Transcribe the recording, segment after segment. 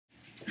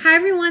Hi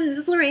everyone, this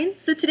is Lorraine.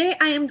 So today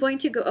I am going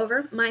to go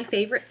over my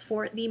favorites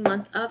for the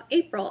month of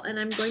April, and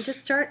I'm going to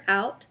start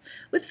out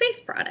with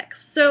face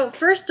products. So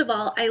first of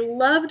all, I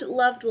loved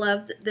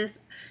this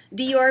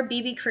Dior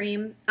BB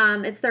cream.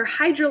 It's their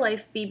Hydro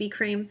Life BB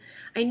cream.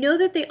 I know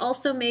that they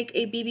also make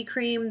a BB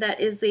cream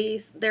that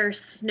is their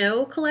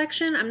Snow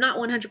collection. I'm not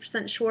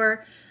 100%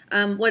 sure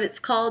what it's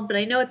called, but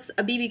I know it's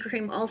a BB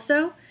cream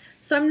also.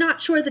 So I'm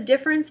not sure the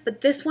difference, but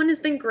this one has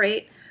been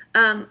great.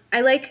 I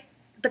like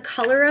the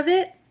color of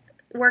it.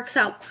 Works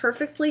out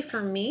perfectly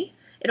for me.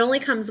 It only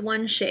comes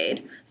one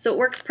shade, so it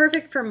works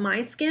perfect for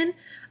my skin.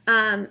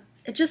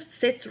 It just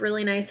sits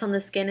really nice on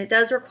the skin. It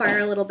does require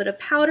a little bit of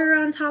powder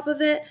on top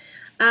of it,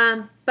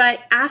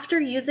 but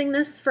after using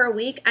this for a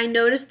week, I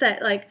noticed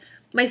that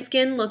my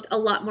skin looked a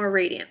lot more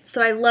radiant.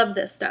 So I love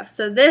this stuff.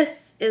 So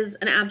this is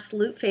an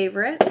absolute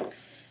favorite.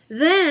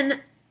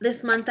 Then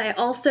this month I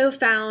also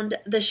found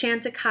the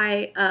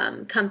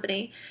Chantecialle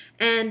company,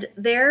 and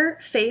their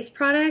face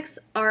products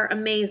are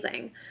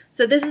amazing.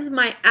 So this is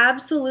my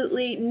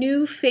absolutely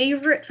new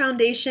favorite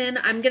foundation.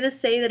 I'm going to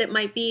say that it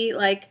might be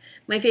like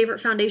my favorite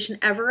foundation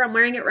ever. I'm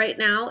wearing it right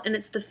now, and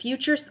it's the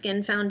Future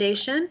Skin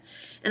Foundation,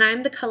 and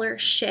I'm the color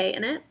Shea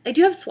in it. I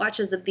do have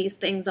swatches of these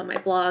things on my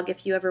blog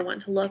if you ever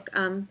want to look.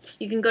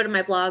 You can go to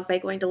my blog by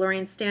going to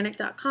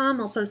LorraineStanick.com.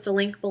 I'll post a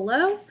link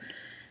below.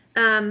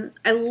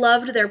 I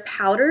loved their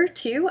powder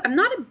too. I'm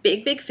not a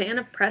big fan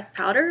of pressed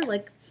powder.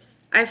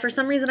 For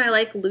some reason I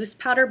like loose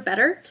powder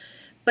better.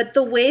 But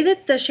the way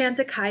that the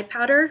Chantecialle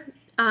powder,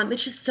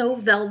 it's just so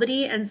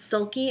velvety and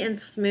silky and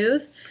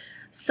smooth.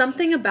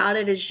 Something about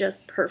it is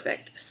just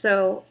perfect.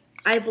 So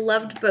I've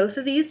loved both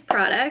of these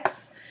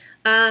products.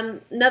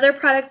 Another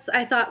products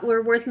I thought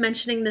were worth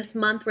mentioning this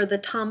month were the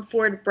Tom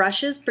Ford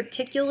brushes,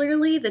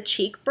 particularly the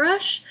cheek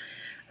brush.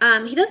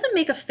 He doesn't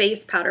make a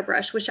face powder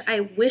brush, which I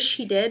wish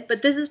he did,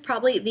 but this is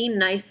probably the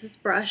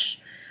nicest brush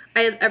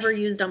I have ever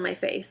used on my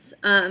face.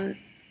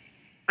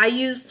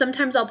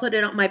 Sometimes I'll put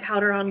my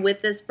powder on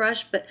with this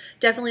brush, but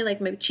definitely like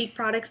my cheek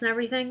products and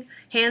everything,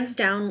 hands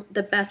down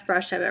the best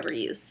brush I've ever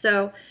used.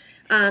 So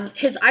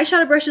his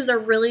eyeshadow brushes are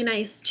really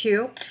nice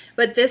too,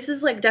 but this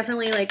is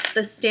definitely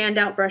the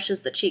standout brush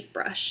is the cheek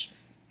brush.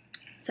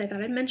 So I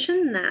thought I'd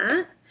mention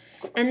that.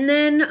 And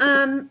then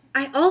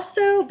I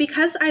also,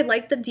 because I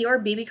like the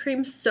Dior BB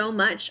cream so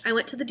much, I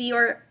went to the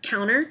Dior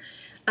counter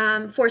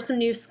for some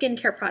new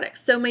skincare products.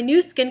 So my new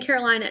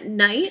skincare line at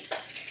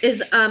night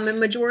is a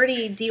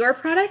majority Dior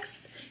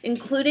products,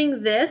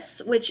 including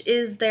this, which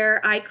is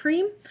their eye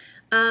cream.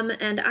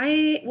 And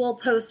I will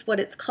post what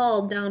it's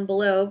called down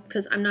below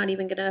because I'm not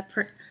even gonna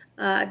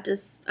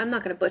I'm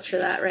not gonna butcher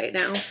that right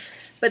now.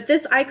 But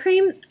this eye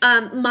cream,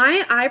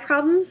 my eye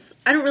problems,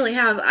 I don't really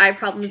have eye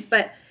problems,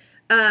 but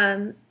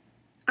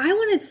I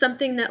wanted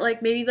something that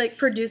maybe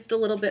produced a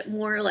little bit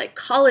more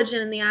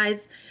collagen in the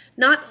eyes,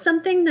 not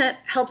something that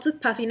helped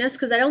with puffiness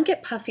because I don't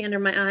get puffy under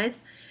my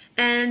eyes.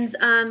 And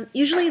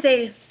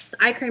usually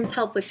eye creams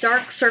help with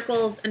dark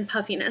circles and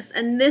puffiness.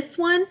 And this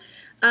one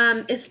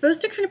is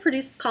supposed to kind of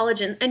produce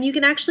collagen, and you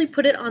can actually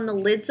put it on the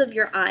lids of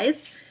your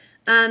eyes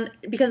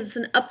because it's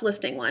an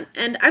uplifting one.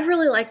 And I've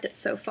really liked it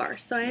so far,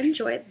 so I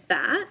enjoyed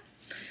that.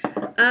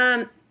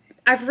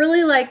 I've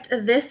really liked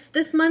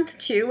this month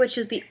too, which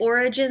is the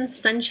Origin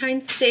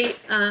Sunshine State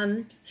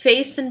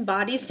Face and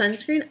Body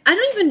Sunscreen. I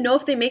don't even know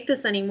if they make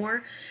this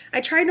anymore. I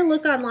tried to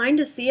look online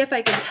to see if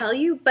I could tell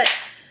you, but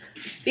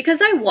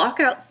because I walk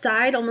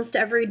outside almost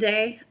every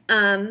day,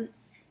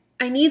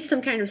 I need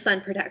some kind of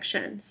sun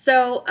protection.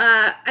 So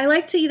I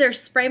like to either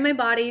spray my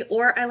body,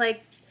 or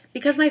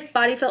because my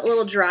body felt a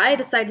little dry, I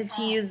decided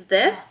to use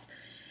this.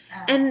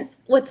 And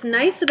what's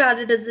nice about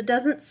it is it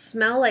doesn't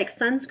smell like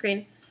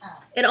sunscreen.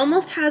 It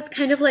almost has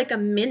kind of a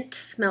mint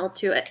smell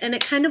to it, and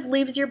it kind of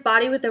leaves your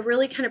body with a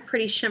really kind of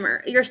pretty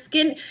shimmer. Your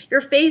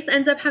face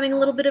ends up having a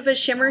little bit of a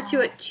shimmer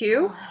to it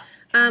too,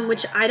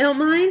 which I don't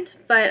mind,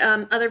 but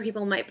other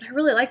people might. But I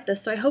really like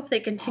this, so I hope they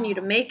continue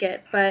to make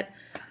it. But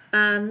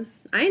I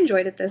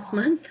enjoyed it this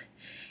month.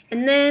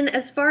 And then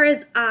as far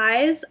as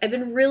eyes, I've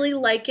been really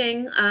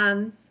liking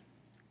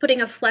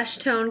putting a flesh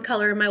tone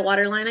color in my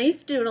waterline. I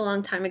used to do it a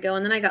long time ago,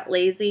 and then I got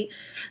lazy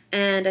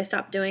and I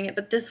stopped doing it.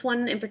 But this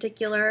one in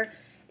particular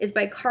is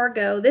by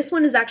Cargo. This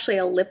one is actually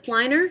a lip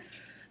liner,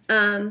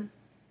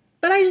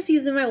 but I just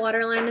use it in my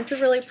waterline. It's a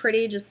really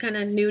pretty, just kind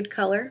of nude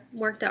color.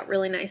 Worked out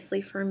really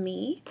nicely for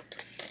me.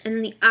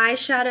 And the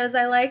eyeshadows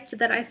I liked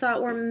that I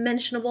thought were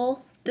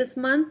mentionable this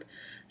month,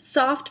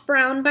 Soft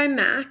Brown by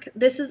MAC.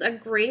 This is a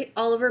great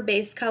all-over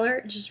base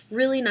color, just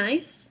really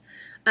nice.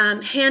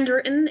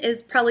 Handwritten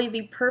is probably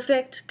the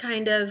perfect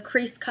kind of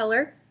crease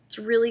color. It's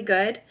really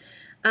good.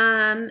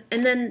 And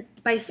then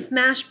by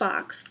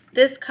Smashbox,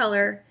 this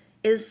color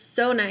is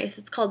so nice.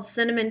 It's called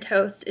Cinnamon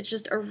Toast. It's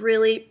just a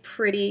really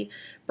pretty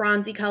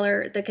bronzy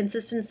color. The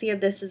consistency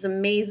of this is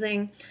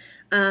amazing.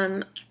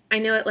 I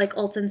know at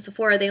Ulta and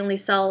Sephora they only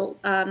sell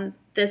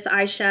this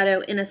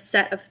eyeshadow in a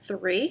set of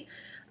 3,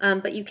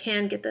 but you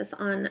can get this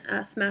on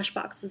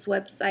Smashbox's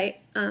website,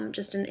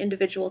 just an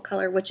individual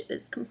color, which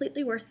is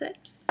completely worth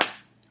it.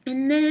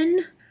 And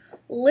then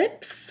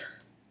lips.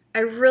 I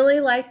really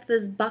liked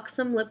this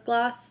Buxom lip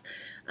gloss.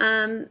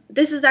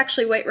 This is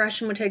actually White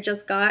Russian, which I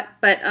just got,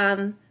 but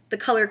the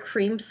color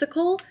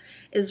Creamsicle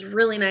is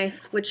really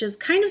nice, which is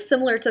kind of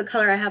similar to the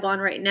color I have on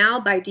right now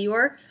by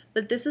Dior,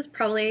 but this is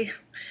probably,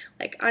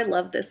 like, I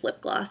love this lip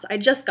gloss. I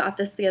just got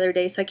this the other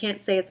day, so I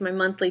can't say it's my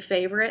monthly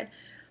favorite,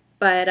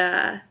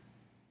 but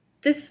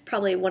this is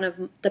probably one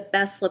of the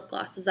best lip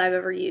glosses I've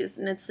ever used,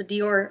 and it's the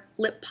Dior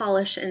Lip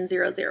Polish in 001.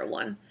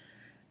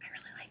 I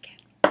really like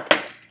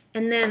it.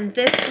 And then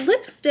this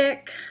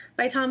lipstick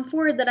by Tom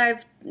Ford that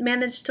I've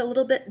managed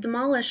to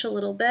demolish a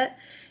little bit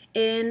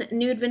in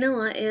Nude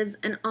Vanilla is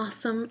an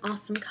awesome,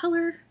 awesome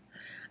color.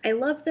 I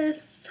love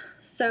this,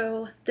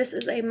 so this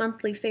is a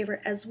monthly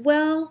favorite as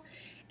well.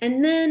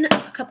 And then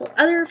a couple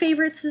other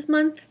favorites this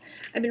month.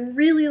 I've been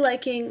really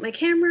liking my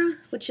camera,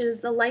 which is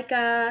the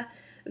Leica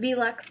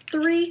Velux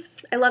 3.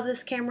 I love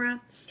this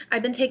camera.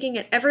 I've been taking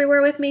it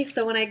everywhere with me,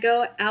 so when I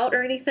go out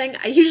or anything,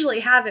 I usually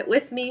have it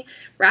with me,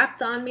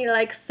 wrapped on me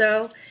like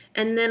so,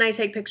 and then I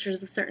take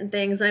pictures of certain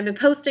things. And I've been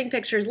posting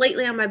pictures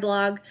lately on my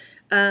blog,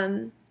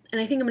 and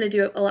I think I'm going to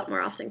do it a lot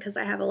more often because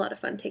I have a lot of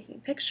fun taking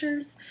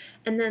pictures.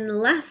 And then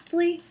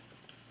lastly,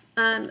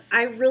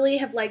 I really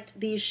have liked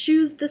these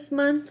shoes this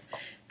month.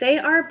 They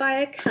are by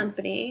a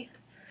company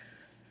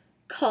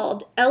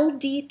called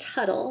LD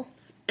Tuttle,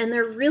 and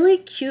they're really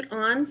cute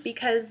on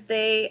because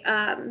they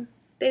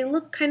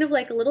look kind of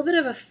like a little bit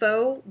of a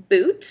faux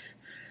boot.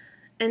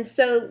 And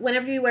so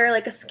whenever you wear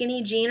like a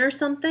skinny jean or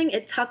something,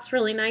 it tucks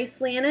really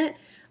nicely in it.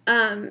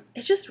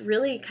 It's just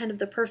really kind of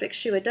the perfect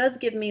shoe. It does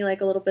give me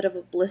like a little bit of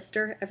a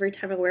blister every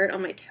time I wear it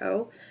on my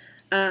toe.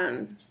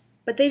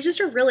 But they just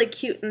are really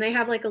cute, and they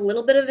have like a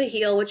little bit of a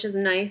heel, which is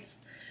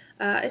nice.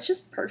 It's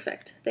just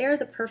perfect. They are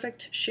the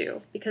perfect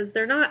shoe because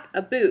they're not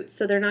a boot,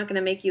 so they're not going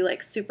to make you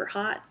like super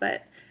hot,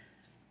 but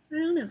I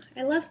don't know.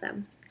 I love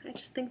them. I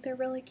just think they're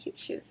really cute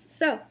shoes.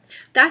 So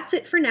that's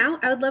it for now.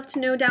 I would love to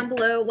know down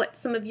below what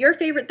some of your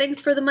favorite things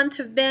for the month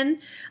have been.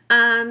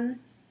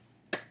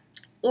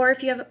 Or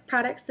if you have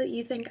products that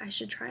you think I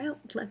should try out,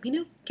 let me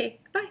know. Okay,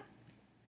 bye.